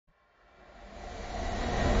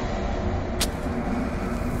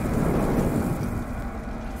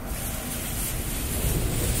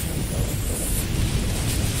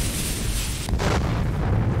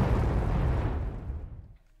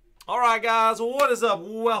right, guys, what is up?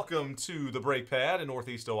 Welcome to the Brake Pad in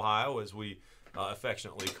Northeast Ohio, as we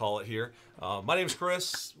affectionately call it here. My name is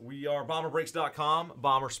Chris. We are BomberBreaks.com,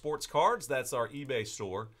 Bomber Sports Cards. That's our eBay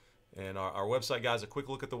store. And our website, guys, a quick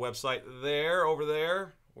look at the website there, over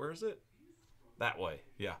there. Where is it? That way,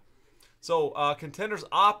 yeah. So, Contenders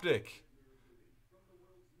Optic.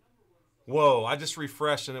 Whoa, I just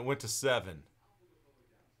refreshed and it went to 7.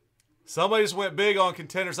 Somebody just went big on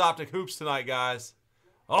Contenders Optic Hoops tonight, guys.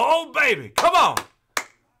 Oh, baby, come on.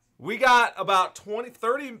 We got about 25,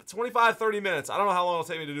 30 minutes. I don't know how long it'll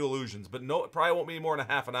take me to do illusions, but no, it probably won't be more than a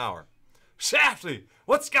half an hour. Shafty,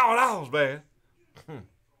 what's going on, man?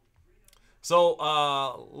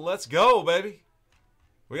 So, let's go, baby.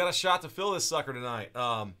 We got a shot to fill this sucker tonight.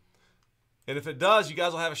 And if it does, you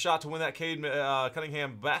guys will have a shot to win that Cade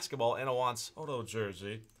Cunningham basketball and a Juan Soto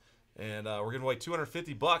jersey. And we're giving away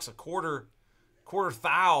 $250, a quarter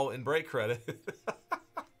thou in break credit.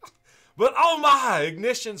 But oh my,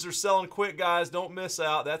 ignitions are selling quick, guys. Don't miss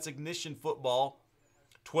out. That's Ignition Football.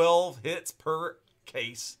 12 hits per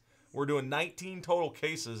case. We're doing 19 total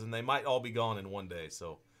cases, and they might all be gone in one day.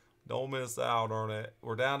 So don't miss out on it.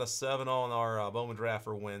 We're down to 7 on our Bowman Draft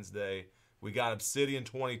for Wednesday. We got Obsidian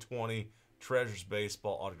 2020, Treasures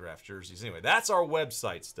Baseball autographed jerseys. Anyway, that's our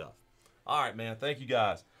website stuff. All right, man. Thank you,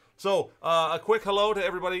 guys. So, a quick hello to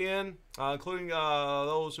everybody including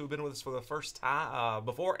those who've been with us for the first time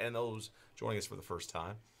before and those joining us for the first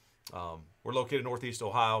time. We're located in Northeast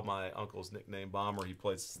Ohio. My uncle's nicknamed Bomber. He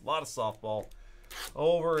plays a lot of softball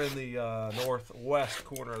over in the northwest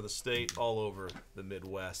corner of the state, all over the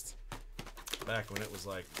Midwest. Back when it was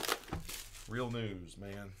like real news,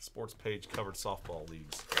 man. Sports page covered softball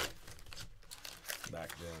leagues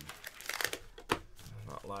back then.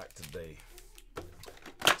 Not like today.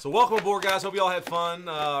 So welcome aboard, guys. Hope you all had fun,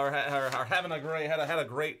 or having had a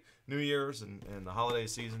great New Year's and the holiday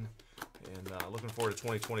season, and looking forward to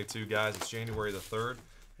 2022, guys. It's January the 3rd,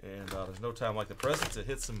 and there's no time like the present to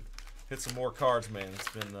hit some more cards, man. It's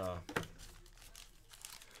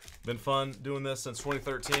been fun doing this since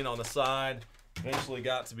 2013 on the side. Eventually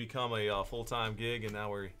got to become a full-time gig, and now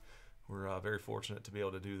we're very fortunate to be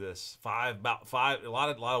able to do this. A lot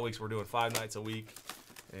of weeks we're doing 5 nights a week,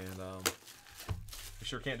 and we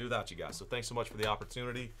sure can't do without you guys. So thanks so much for the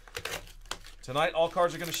opportunity. Tonight, all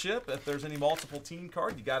cards are going to ship. If there's any multiple team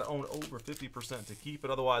card, you got to own over 50% to keep it.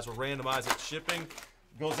 Otherwise, we'll randomize it. Shipping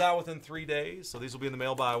goes out within 3 days. So these will be in the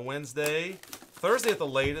mail by Wednesday. Thursday at the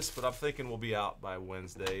latest, but I'm thinking we'll be out by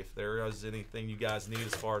Wednesday. If there is anything you guys need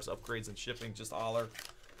as far as upgrades and shipping, just holler.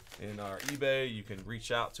 In our eBay, you can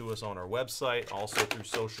reach out to us on our website, also through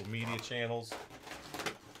social media channels.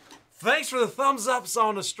 Thanks for the thumbs ups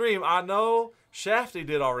on the stream. I know Shafty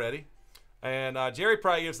did already. And Jerry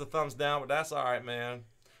probably gives the thumbs down, but that's all right, man.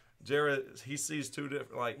 Jerry, he sees two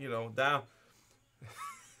different, down.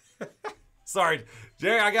 Sorry,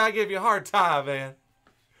 Jerry, I got to give you a hard time, man.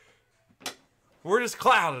 We're just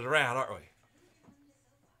clouded around, aren't we?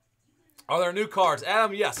 Are there new cards?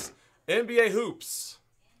 Adam, yes. NBA Hoops.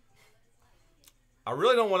 I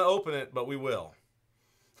really don't want to open it, but we will.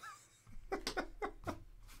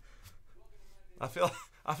 I feel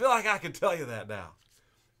like I can tell you that now.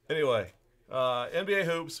 Anyway, NBA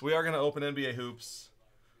Hoops. We are going to open NBA Hoops.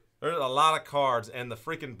 There's a lot of cards, and the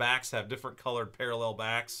freaking backs have different colored parallel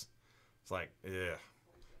backs. It's like, yeah.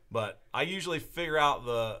 But I usually figure out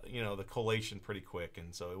the collation pretty quick,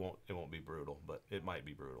 and so it won't be brutal, but it might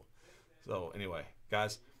be brutal. So anyway,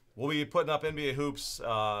 guys, we'll be putting up NBA Hoops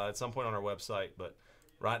at some point on our website, but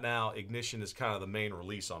right now, Ignition is kind of the main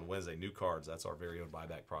release on Wednesday. New cards. That's our very own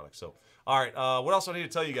buyback product. So, all right. What else do I need to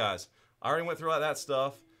tell you guys? I already went through all that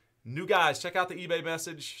stuff. New guys, check out the eBay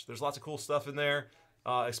message. There's lots of cool stuff in there,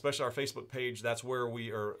 especially our Facebook page. That's where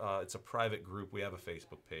we are. It's a private group. We have a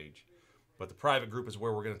Facebook page. But the private group is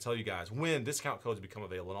where we're going to tell you guys when discount codes become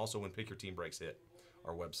available and also when Pick Your Team breaks hit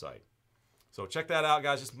our website. So check that out,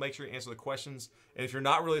 guys. Just make sure you answer the questions. And if you're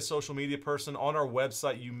not really a social media person, on our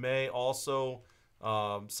website, you may also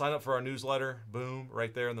sign up for our newsletter. Boom,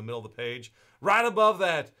 right there in the middle of the page. Right above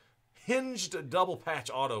that hinged double patch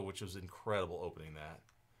auto, which was incredible opening that.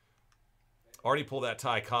 Already pulled that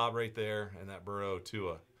Ty Cobb right there and that Burrow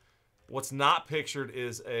Tua. What's not pictured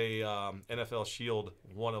is a NFL Shield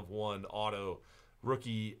 1/1 auto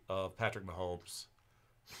rookie of Patrick Mahomes.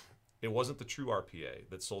 It wasn't the true RPA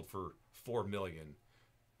that sold for $4 million.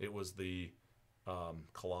 It was the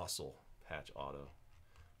colossal patch auto.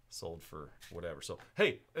 Sold for whatever. So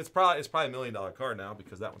hey, it's probably $1 million card now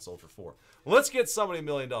because that one sold for $4 million. Let's get somebody $1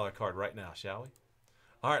 million card right now, shall we?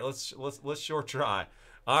 All right, let's sure try.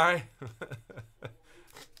 All right,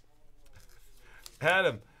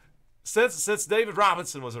 Adam, Since David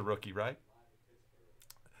Robinson was a rookie, right?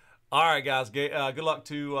 All right, guys. Good luck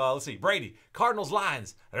to, let's see, Brady, Cardinals,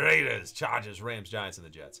 Lions, Raiders, Chargers, Rams, Giants, and the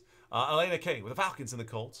Jets. Elena King with the Falcons and the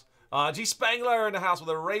Colts. G. Spangler in the house with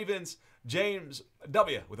the Ravens. James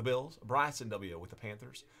W. with the Bills. Bryson W. with the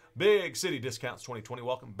Panthers. Big City Discounts 2020.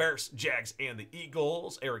 Welcome. Bears, Jags, and the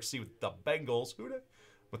Eagles. Eric C. with the Bengals. Who did?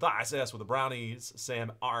 With the ISS with the Brownies.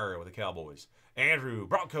 Sam R. with the Cowboys. Andrew,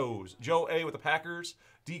 Broncos. Joe A. with the Packers.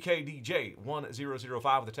 DKDJ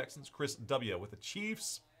 1005 with the Texans. Chris W. with the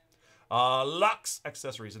Chiefs. Lux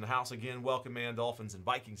Accessories in the house again. Welcome, man. Dolphins and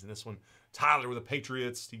Vikings in this one. Tyler with the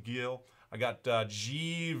Patriots. T. Gill. I got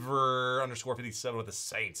Jeever _57 with the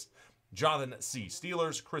Saints. Jonathan C.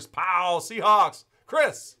 Steelers. Chris Powell. Seahawks.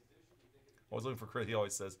 Chris. I was looking for Chris. He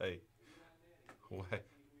always says, hey.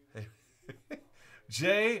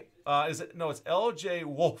 Jay, is it? No, it's LJ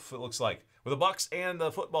Wolf, it looks like. With the Bucks and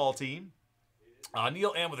the football team.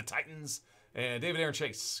 Neil M. with the Titans. And David Aaron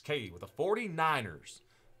Chase K. with the 49ers.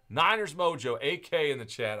 Niners Mojo, AK in the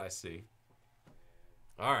chat, I see.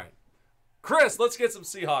 All right. Chris, let's get some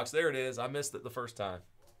Seahawks. There it is. I missed it the first time.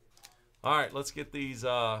 All right, let's get these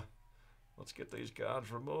guys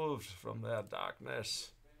removed from their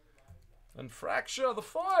darkness and fracture the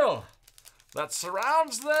foil that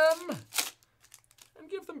surrounds them and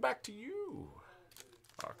give them back to you,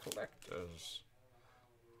 our collectors.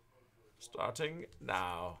 Starting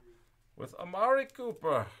now with Amari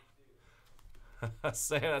Cooper.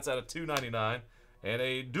 Saying that's out of $2.99. And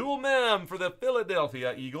a dual mem for the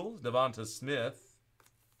Philadelphia Eagles, Devonta Smith.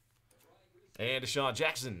 And Deshaun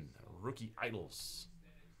Jackson, rookie idols.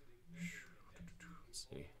 Let's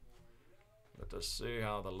see. Let us see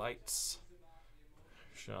how the lights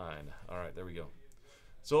shine. All right, there we go.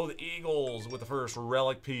 So the Eagles with the first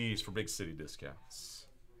relic piece for Big City Discounts.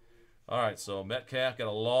 All right, so Metcalf got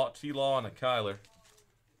a T-Law and a Kyler.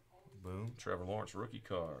 Boom. Trevor Lawrence rookie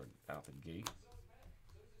card out the gate.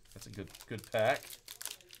 That's a good pack.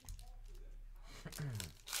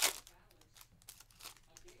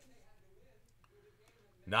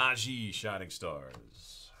 Najee Shining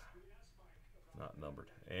Stars. Not numbered.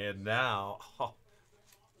 And now,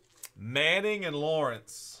 Manning and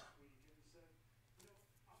Lawrence.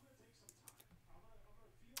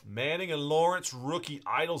 Manning and Lawrence rookie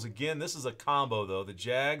idols again. This is a combo, though. The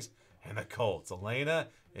Jags and the Colts. Elena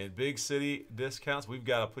and Big City Discounts. We've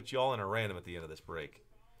got to put you all in a random at the end of this break.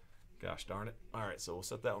 Gosh darn it. All right, so we'll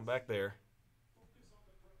set that one back there.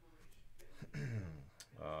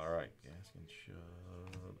 All right. Gaskin,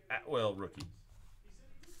 Chubb. Atwell, rookie.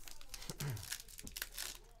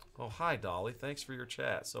 Oh, hi, Dolly. Thanks for your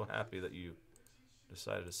chat. So happy that you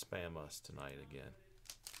decided to spam us tonight again.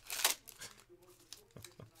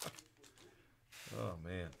 Oh,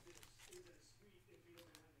 man.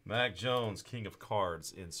 Mac Jones, King of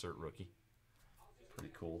Cards, insert rookie.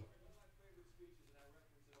 Pretty cool.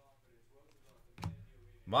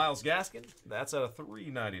 Myles Gaskin, that's out of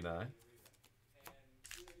 $3.99.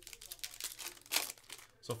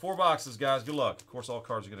 So 4 boxes, guys. Good luck. Of course, all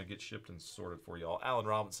cards are going to get shipped and sorted for y'all. Allen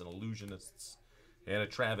Robinson, Illusionists, and a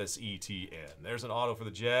Travis Etienne. There's an auto for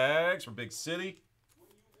the Jags from Big City.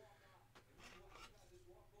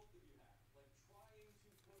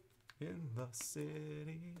 In the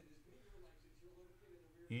city.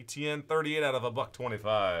 Etienne, 38 out of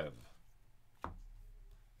 $1.25.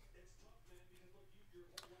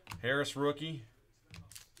 Harris rookie.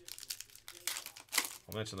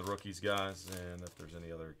 I'll mention the rookies, guys, and if there's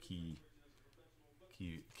any other key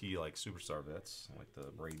like superstar vets, like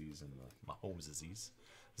the Brady's and the Mahomeses.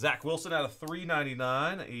 Zach Wilson out of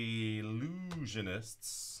 $3.99.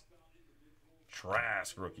 Illusionists.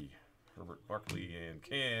 Trask rookie. Herbert Barkley and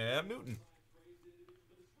Cam Newton.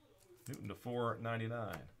 Newton to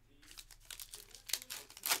 $4.99.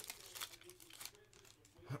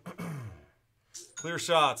 Clear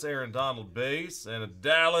shots, Aaron Donald base, and a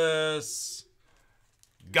Dallas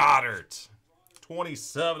Goddard.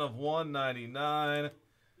 27 of 199.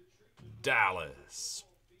 Dallas.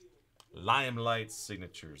 Limelight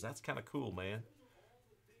signatures. That's kind of cool, man.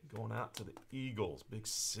 Going out to the Eagles, Big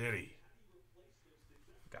City.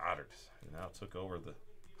 Goddard. He now took over the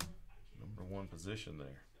 #1 position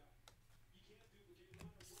there.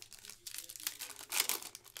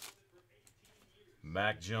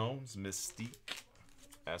 Mac Jones, Mystique.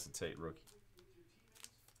 Acetate rookie.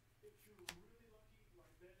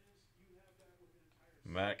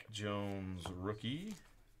 Mac Jones rookie.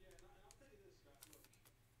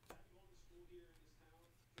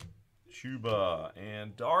 Chuba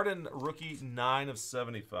and Darden rookie 9 of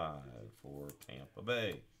 75 for Tampa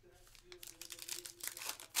Bay.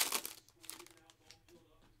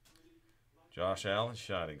 Josh Allen,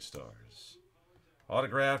 Shining Stars.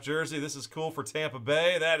 Autographed jersey. This is cool for Tampa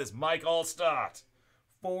Bay. That is Mike Allstott.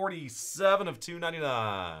 47 of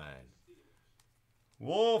 299.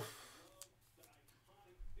 Wolf.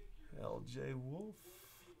 LJ Wolf.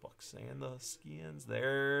 Bucks and the Skins.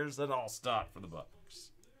 There's an Allstott for the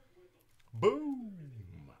Bucks. Boom.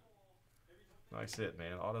 Nice hit,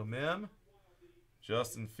 man. Auto Mem.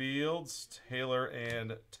 Justin Fields. Taylor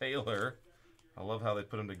and Taylor. I love how they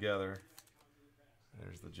put them together.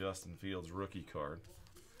 There's the Justin Fields rookie card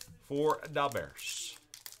for the Bears.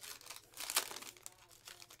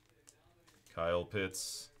 Kyle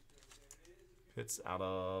Pitts. Pitts out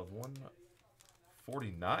of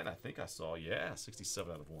 149, I think I saw. Yeah,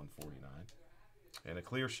 67 out of 149. And a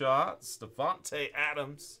clear shot, Stephonte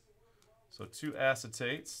Adams. So 2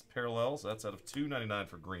 acetates, parallels. That's out of 299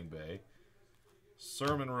 for Green Bay.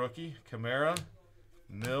 Sermon rookie, Kamara,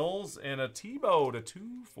 Mills, and a Tebow to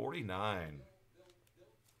 249.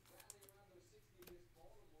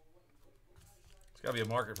 There's got to be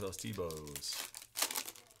a market for those Tebows.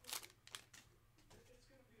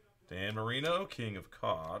 Dan Marino, King of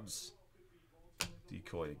Cods.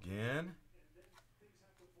 Decoy again.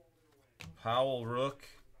 Powell Rook.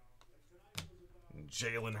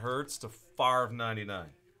 Jalen Hurts to 599.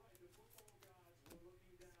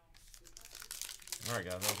 All right,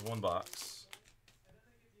 guys, that was one box.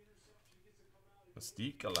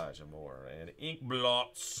 Mystique, Elijah Moore, and Ink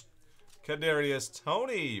Blots. Kadarius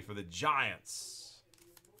Toney for the Giants.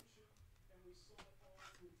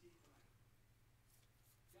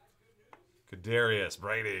 Kadarius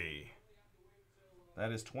Brady.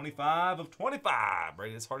 That is 25 of 25.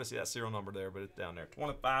 Brady, it's hard to see that serial number there, but it's down there.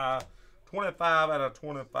 25 out of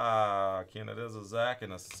 25. Canada's a Zach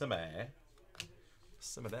and a Simi.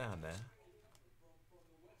 Simi down there.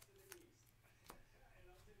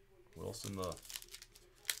 Wilson, the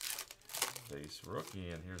base rookie,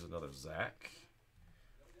 and here's another Zach.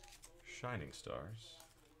 Shining Stars.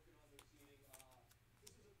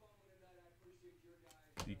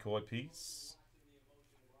 Decoy piece.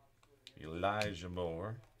 Elijah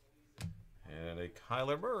Moore. And a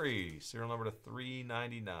Kyler Murray. Serial number to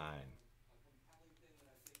 399.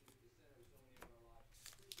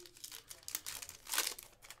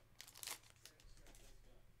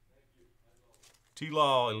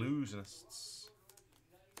 T-Law Illusionists.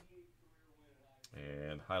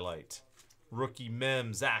 And highlight. Rookie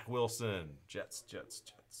Mem, Zach Wilson. Jets.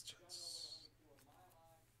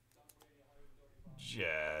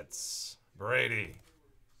 Jets. Brady.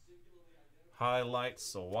 Highlights,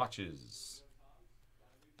 swatches.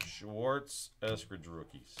 Schwartz, Eskridge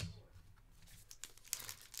rookies.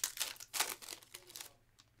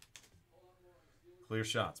 Clear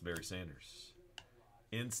shots, Barry Sanders.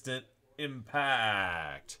 Instant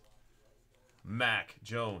impact. Mac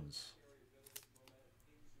Jones.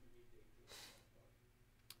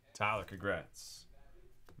 Tyler, congrats.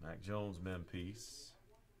 Mac Jones, mem piece.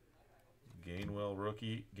 Gainwell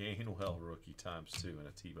rookie times 2 and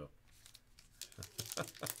a Tebow.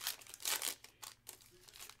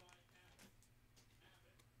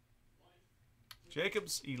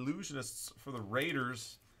 Jacobs Illusionists for the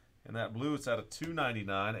Raiders. And that blue, it's out of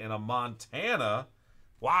 299. And a Montana.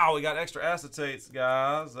 Wow, we got extra acetates,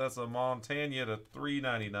 guys. That's a Montana to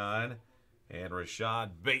 399. And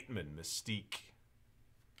Rashad Bateman, Mystique.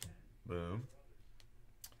 Boom.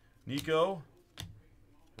 Nico.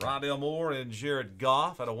 Rondale Moore and Jared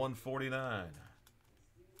Goff out of 149.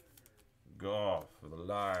 Goff for the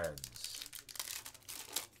Lions.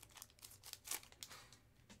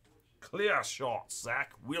 Clear shot,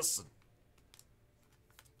 Zach Wilson.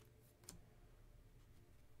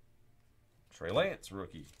 Trey Lance,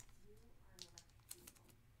 rookie.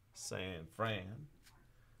 San Fran.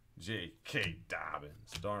 J.K.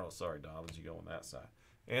 Dobbins. Darnold, sorry, Dobbins, you go on that side.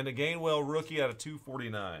 And a Gainwell rookie out of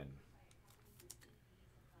 249.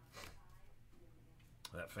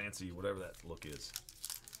 That fancy, whatever that look is.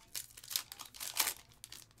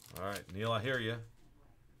 All right, Neil, I hear you.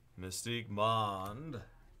 Mystique Mond.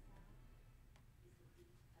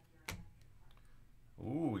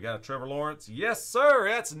 Ooh, we got a Trevor Lawrence. Yes, sir.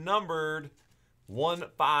 That's numbered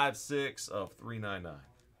 156 of 399.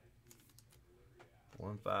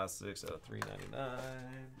 156 out of 399.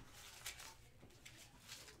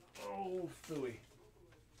 Oh, phooey.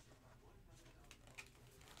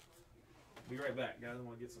 Be right back, guys. I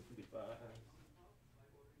want to get some 55.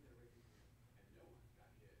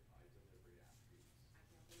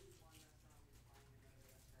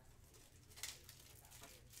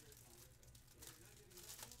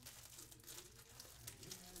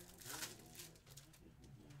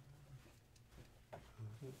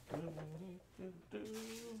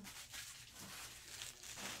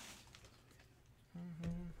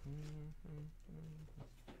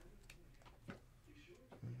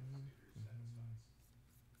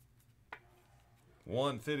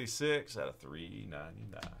 156 out of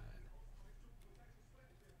 399.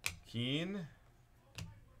 Keen.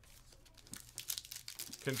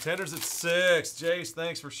 Contenders at 6. Jace,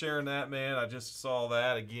 thanks for sharing that, man. I just saw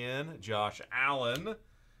that again. Josh Allen.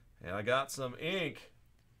 And I got some ink.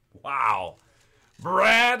 Wow.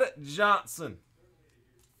 Brad Johnson.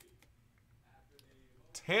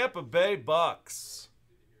 Tampa Bay Bucks.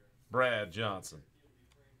 Brad Johnson.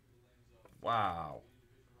 Wow.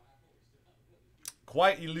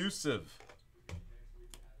 Quite elusive.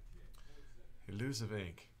 Elusive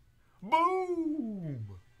ink. Boom!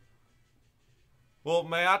 Well,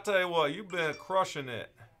 man, I tell you what, you've been crushing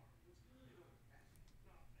it.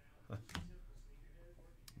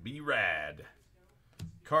 B-Rad.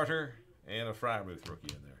 Carter and a Freiermuth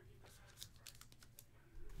rookie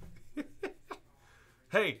in there.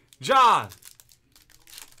 Hey, John!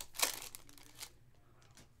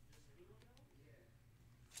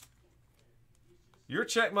 Your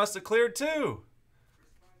check must have cleared too.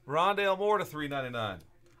 Rondale Moore to $3.99.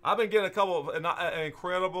 I've been getting a couple of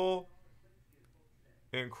incredible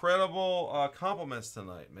compliments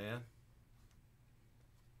tonight, man.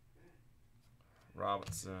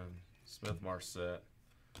 Robinson, Smith-Marset,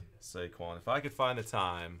 Saquon. If I could find the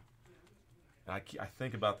time, I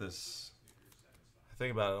think about this. I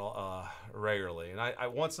think about it regularly, and I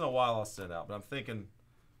once in a while I'll send out. But I'm thinking,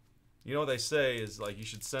 you know what they say is like you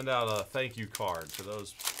should send out a thank you card to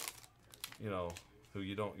those, you know, who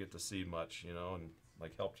you don't get to see much, you know, and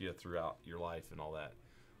like helped you throughout your life and all that.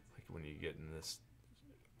 Like when you get in this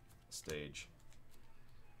stage.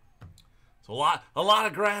 So a lot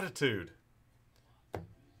of gratitude.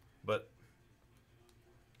 But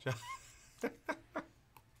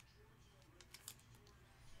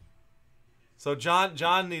so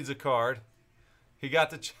John needs a card. He got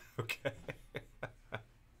the okay.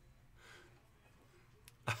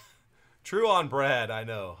 True on Brad, I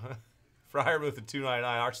know. Freiermuth at $2.99.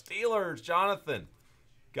 Our Steelers, Jonathan.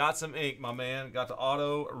 Got some ink, my man. Got the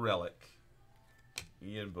auto relic.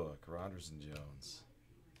 Ian Book, Rodgers and Jones.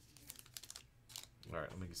 All right,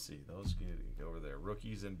 let me see. Those can go over there.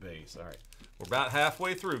 Rookies and base. All right. We're about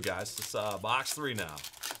halfway through, guys. It's box 3 now.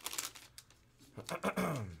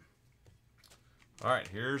 All right,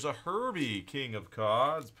 here's a Herbie, King of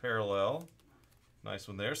Cards, parallel. Nice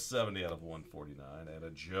one there. 70 out of 149. And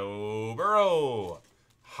a Joe Burrow.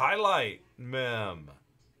 Highlight mem.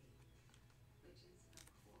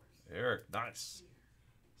 Eric, nice.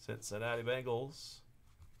 Cincinnati Bengals.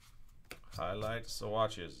 Highlight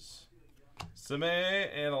swatches. Sime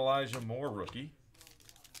and Elijah Moore rookie.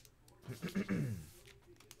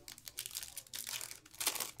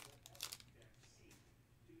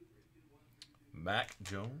 Mac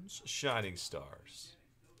Jones, Shining Stars.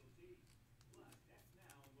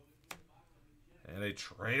 And a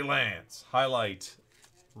Trey Lance highlight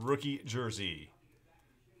rookie jersey.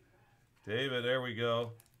 David, there we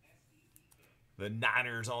go. The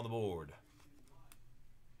Niners on the board.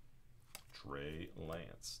 Trey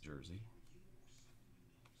Lance jersey.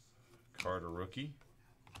 Carter rookie.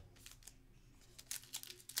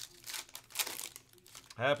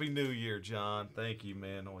 Happy New Year, John. Thank you,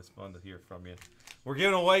 man. Always fun to hear from you. We're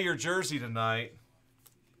giving away your jersey tonight.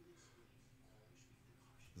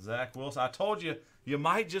 Zach Wilson. I told you, you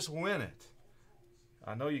might just win it.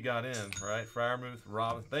 I know you got in, right? Freiermuth,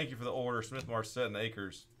 Robin. Thank you for the order. Smith-Marset and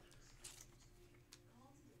Akers.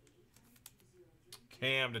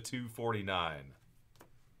 Cam to $2.49.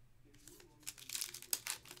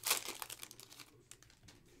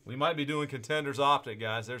 We might be doing Contenders Optic,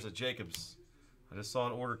 guys. There's a Jacobs. I just saw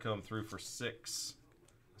an order come through for 6.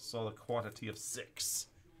 I saw the quantity of 6.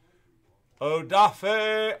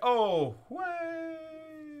 Odafe. Oh, way.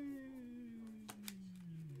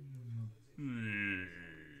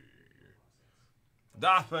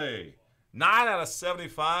 Dafe. 9 out of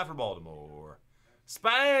 75 for Baltimore.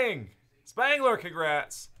 Spangler,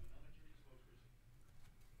 congrats.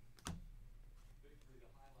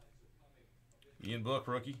 Ian Book,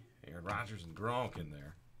 rookie. Aaron Rodgers and Gronk in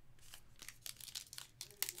there.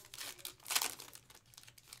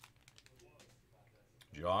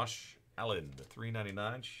 Josh Allen, the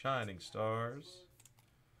 $3.99. Shining Stars.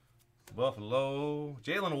 Buffalo.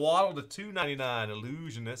 Jalen Waddle, the $2.99.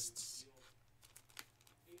 Illusionists.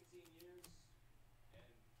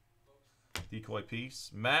 Decoy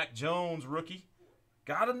piece. Mac Jones, rookie.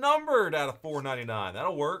 Got a numbered out of $4.99.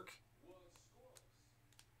 That'll work.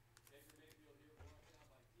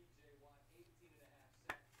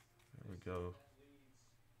 There we go.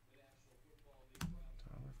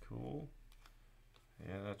 Cool.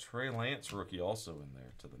 And a Trey Lance rookie also in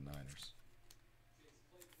there to the Niners.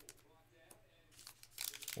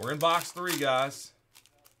 We're in box 3, guys.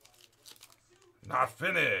 Not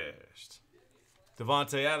finished.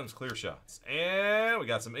 Devontae Adams, clear shots. And we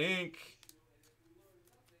got some ink.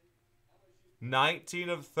 19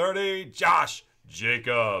 of 30, Josh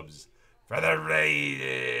Jacobs for the Raiders.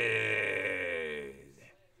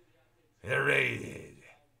 The Raiders.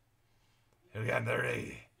 Who got the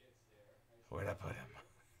Raiders? Where'd I put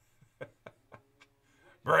him?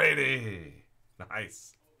 Brady.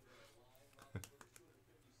 Nice.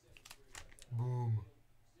 Boom.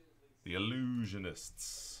 The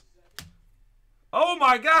Illusionists. Oh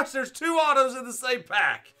my gosh, there's 2 autos in the same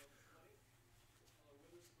pack.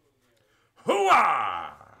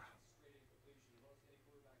 Hooah!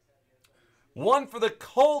 One for the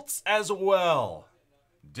Colts as well.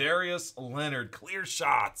 Darius Leonard, clear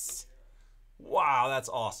shots. Wow, that's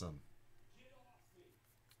awesome.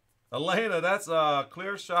 Elena, that's a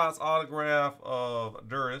clear shots autograph of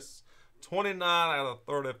Duris. 29 out of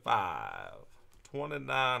 35.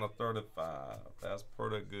 29 of 35. That's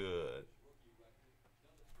pretty good.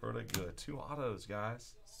 Pretty good. 2 autos,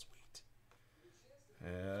 guys. Sweet.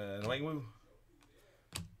 And Langwu.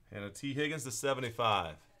 And a T. Higgins to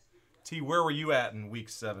 75. T, where were you at in week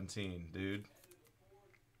 17, dude?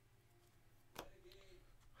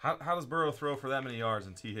 How does Burrow throw for that many yards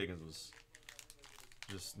and T. Higgins was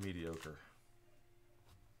just mediocre?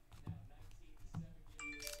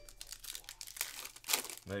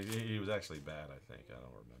 He was actually bad, I think. I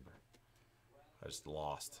don't remember. I just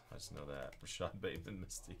lost. I just know that. Rashad Bateman,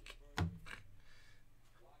 Mystique.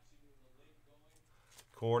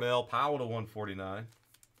 Cornell Powell to 149.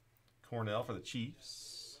 Cornell for the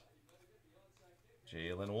Chiefs.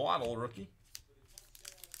 Jalen Waddle, rookie.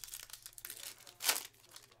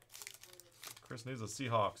 Chris News of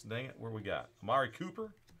Seahawks. Dang it, where we got? Amari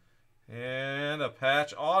Cooper. And a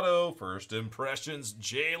patch auto. First impressions,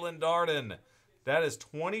 Jalen Darden. That is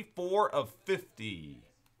 24 of 50.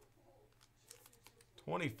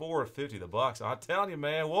 24 of 50, the Bucks. I'm telling you,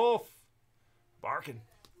 man, Wolf. Barking.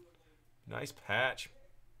 Nice patch.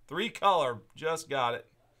 3-color. Just got it.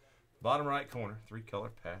 Bottom right corner. 3-color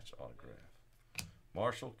patch autograph.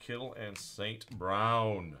 Marshall, Kittle, and St.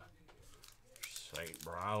 Brown. St.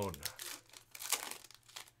 Brown.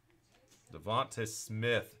 Devonta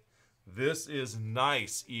Smith. This is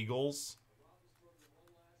nice, Eagles.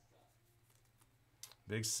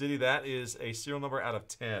 Big City, that is a serial number out of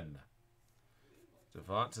 10.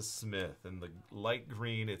 Devonta Smith. In the light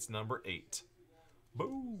green, it's number 8.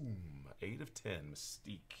 Boom. 8 of 10.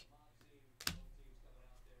 Mystique.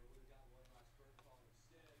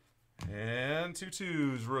 And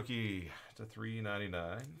 2-2s rookie to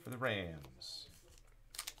 $3.99 for the Rams.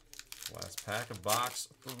 Last pack of box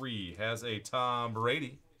 3 has a Tom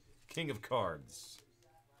Brady, King of Cards.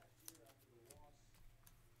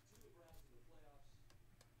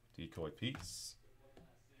 Decoy piece.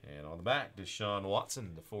 And on the back, Deshaun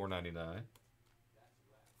Watson to $4.99.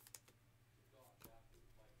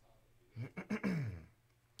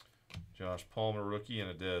 Josh Palmer rookie and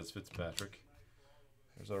a Dez Fitzpatrick.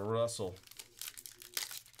 There's a Russell.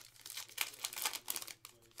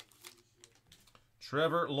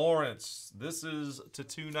 Trevor Lawrence. This is to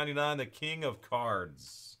 $2.99, the King of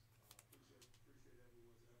Cards.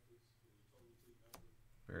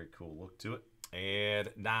 Very cool look to it. And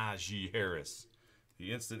Najee Harris.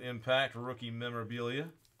 The Instant Impact rookie memorabilia.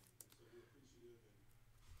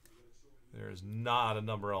 There's not a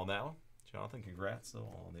number on that one. Jonathan, congrats though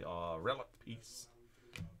on the relic piece.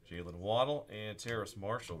 Jalen Waddle and Terrace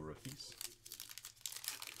Marshall rookies.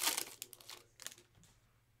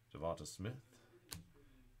 Devonta Smith.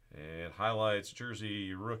 And highlights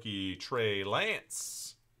jersey rookie Trey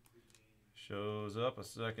Lance. Shows up a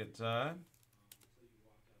second time.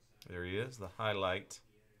 There he is, the highlight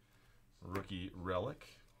rookie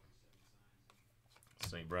relic.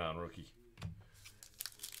 St. Brown rookie.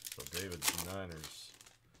 So David's Niners.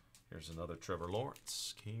 Here's another Trevor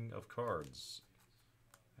Lawrence, King of Cards.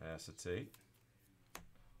 Acetate.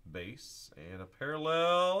 Base. And a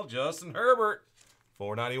parallel Justin Herbert.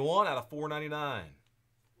 $4.91 out of $4.99.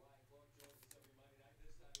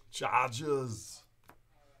 Chargers.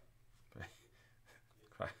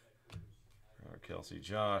 Kelsey,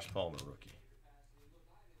 Josh Palmer rookie.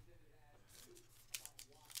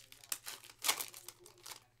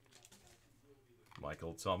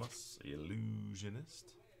 Michael Thomas,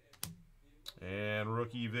 Illusionist. And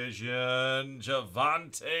rookie vision,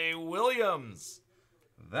 Javonte Williams.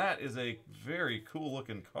 That is a very cool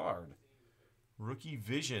looking card. Rookie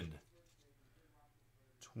vision.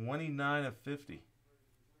 29 of 50.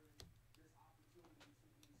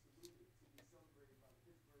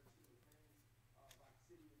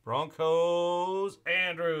 Broncos,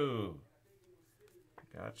 Andrew.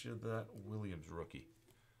 Got you that Williams rookie.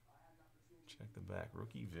 Check the back.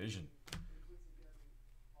 Rookie vision.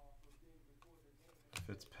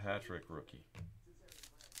 Fitzpatrick rookie.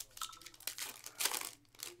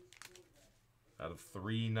 Out of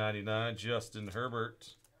 $3.99, Justin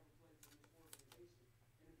Herbert.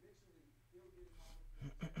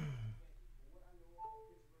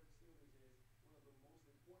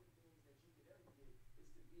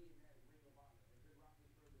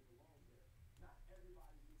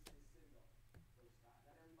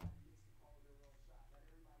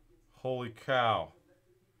 Holy cow.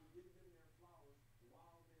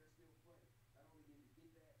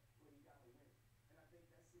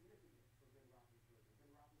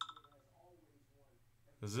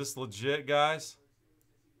 Is this legit, guys?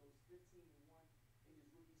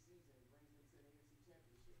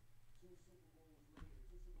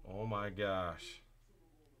 Oh my gosh.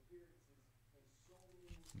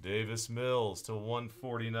 Davis Mills to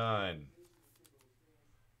 149.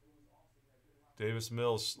 Davis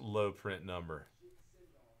Mills low print number.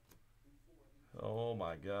 Oh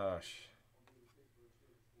my gosh.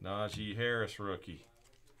 Najee Harris rookie.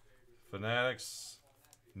 Fanatics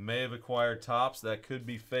may have acquired tops. That could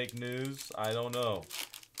be fake news. I don't know.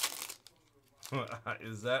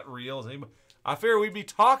 Is that real? Is anybody... I figure we'd be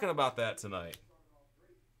talking about that tonight.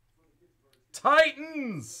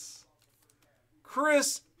 Titans!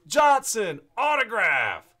 Chris Johnson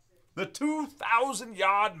autograph. The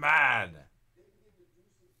 2,000-yard man.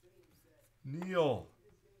 Neil.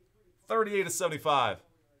 38/75.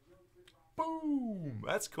 Boom.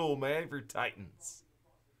 That's cool, man, for Titans.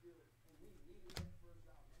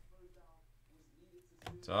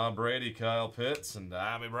 Tom Brady, Kyle Pitts, and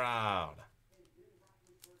Abby Brown.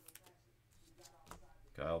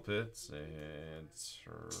 Kyle Pitts and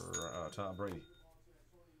Tom Brady.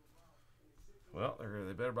 Well,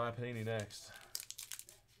 they better buy Panini next.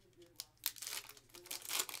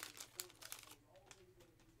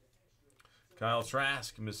 Kyle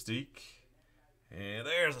Trask, Mystique. And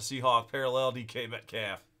there's a Seahawk parallel, DK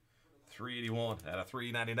Metcalf. 381 out of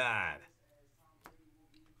 399.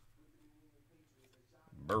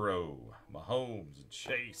 Burrow, Mahomes, and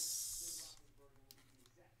Chase.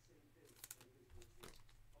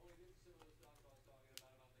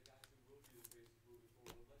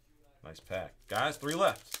 Nice pack. Guys, 3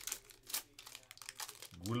 left.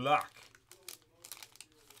 Good luck.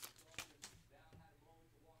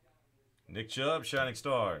 Nick Chubb, Shining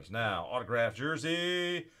Stars. Now, autographed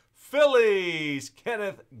jersey. Phillies,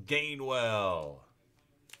 Kenneth Gainwell.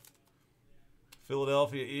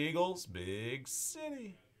 Philadelphia Eagles, Big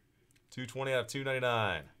City. 220 out of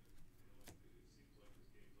 299.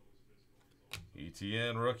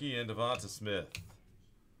 ETN rookie and Devonta Smith.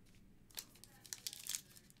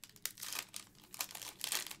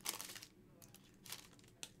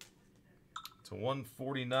 To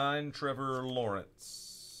 149, Trevor Lawrence.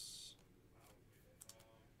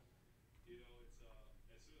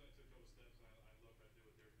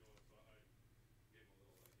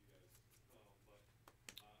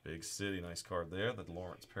 Big City, nice card there. The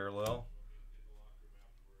Lawrence parallel.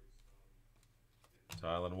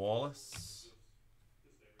 Tylan Wallace.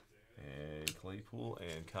 And Claypool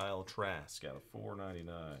and Kyle Trask out of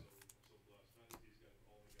 $4.99.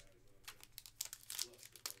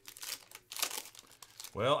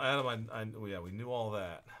 Well, Adam, yeah, we knew all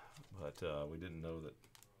that, but we didn't know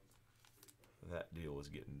that deal was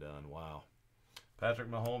getting done. Wow.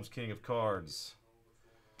 Patrick Mahomes, King of Cards.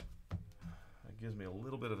 That gives me a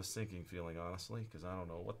little bit of a sinking feeling, honestly, because I don't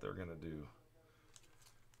know what they're going to do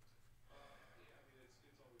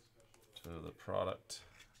to the product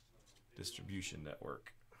distribution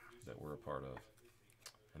network that we're a part of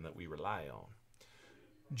and that we rely on.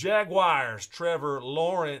 Jaguars, Trevor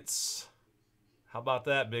Lawrence. How about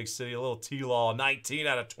that, Big City? A little T-Law, 19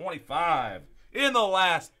 out of 25 in the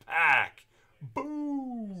last pack.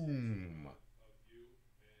 Boom.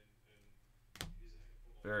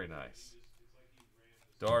 Very nice.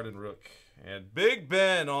 Darden Rook. And Big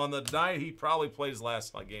Ben on the night he probably played his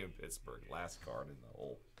last game in Pittsburgh. Last card in the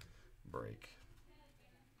whole break.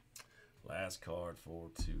 Last card for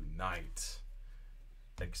tonight.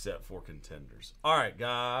 Except for contenders. All right,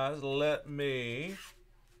 guys. Let me,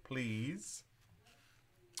 please,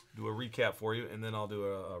 do a recap for you, and then I'll do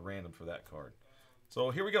a random for that card.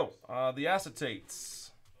 So here we go. The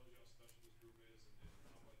acetates.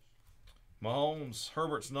 Mahomes,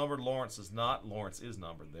 Herbert's numbered. Lawrence is not. Lawrence is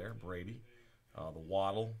numbered there. Brady. The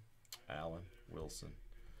Waddle. Allen. Wilson.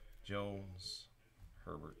 Jones.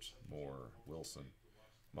 Herbert. Moore. Wilson.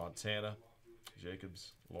 Montana.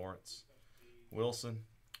 Jacobs. Lawrence. Wilson.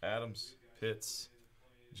 Adams. Pitts.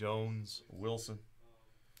 Jones. Wilson.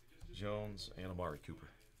 Jones, and Amari Cooper.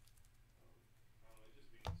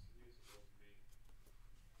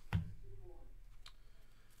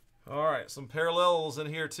 All right, some parallels in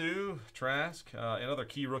here too. Trask and other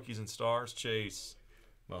key rookies and stars. Chase,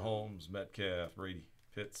 Mahomes, Metcalf, Brady,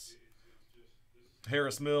 Pitts,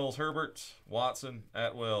 Harris, Mills, Herbert, Watson,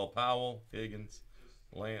 Atwell, Powell, Higgins,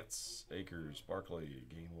 Lance, Akers, Barkley,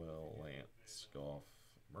 Gainwell, Lance, Goff,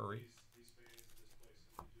 Murray,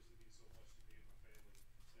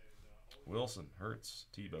 Wilson, Hurts,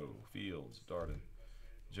 Tebow, Fields, Darden,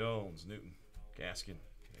 Jones, Newton, Gaskin,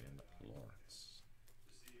 and Lawrence.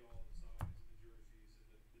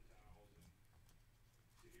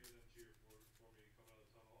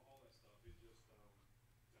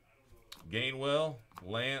 Gainwell,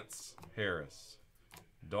 Lance, Harris,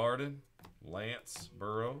 Darden, Lance,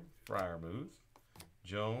 Burrow, Freiermuth,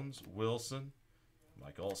 Jones, Wilson,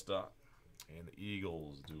 Mike Allstott, and the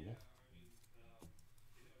Eagles duel.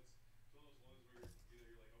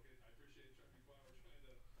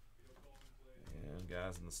 And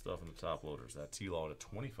guys in the stuff in the top loaders. That T-Law to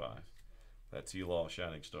 25. That T-Law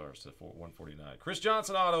Shining Stars to 149. Chris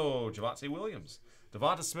Johnson auto. Javonte Williams.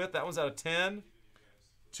 Devonta Smith. That one's out of 10.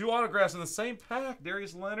 2 autographs in the same pack.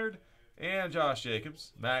 Darius Leonard and Josh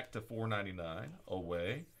Jacobs. Mac to 499.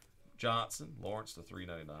 Away. Johnson. Lawrence to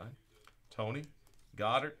 399. Tony.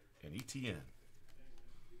 Goddard. And ETN.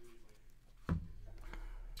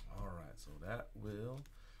 All right. So that will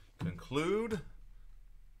conclude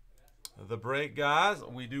the break, guys.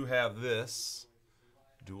 We do have this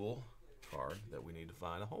dual card that we need to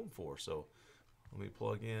find a home for. So let me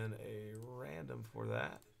plug in a random for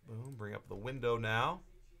that. Boom. Bring up the window now.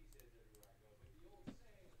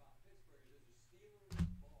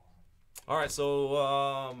 All right, so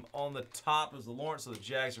on the top is the Lawrence, so the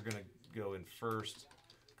Jags are going to go in first,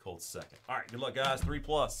 Colts second. All right, good luck, guys.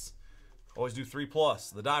 3+. Always do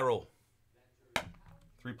 3+. The die roll.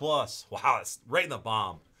 3+. Wow, it's right in the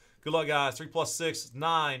bomb. Good luck, guys. 3 + 6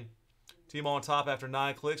 9. Team on top after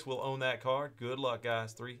 9 clicks will own that card. Good luck,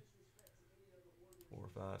 guys. 3, 4,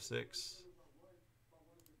 5, 6,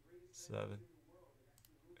 7,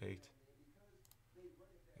 8,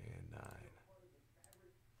 and 9.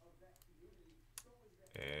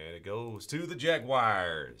 And it goes to the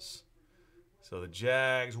Jaguars. So the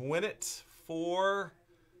Jags win it for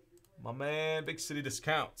my man Big City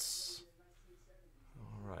Discounts.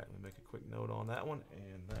 All right, let me make a quick note on that one,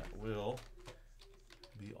 and that will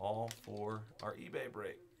be all for our eBay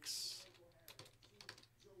breaks.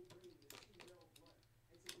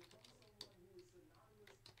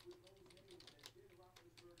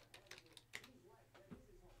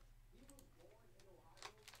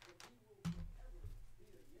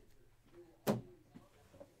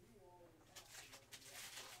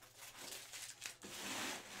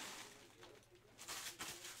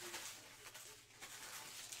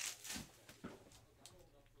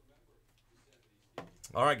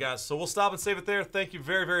 All right, guys, so we'll stop and save it there. Thank you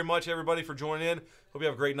very, very much, everybody, for joining in. Hope you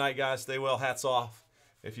have a great night, guys. Stay well. Hats off.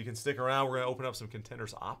 If you can stick around, we're going to open up some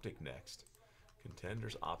Contenders Optic next.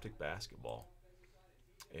 Contenders Optic Basketball,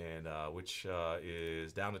 and which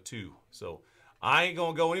is down to 2. So I ain't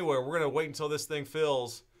going to go anywhere. We're going to wait until this thing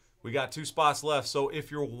fills. We got 2 spots left. So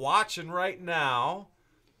if you're watching right now,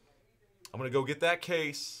 I'm going to go get that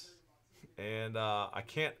case, and I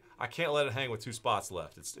can't let it hang with 2 spots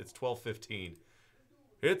left. It's 12:15.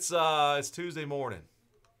 It's Tuesday morning.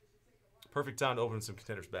 Perfect time to open some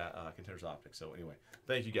Contenders Optics. So anyway,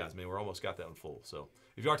 thank you guys, man. We're almost got that one full. So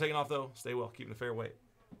if you are taking off, though, stay well, keeping a fair weight.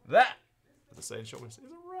 That, as the saying showman, is a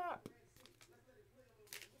wrap.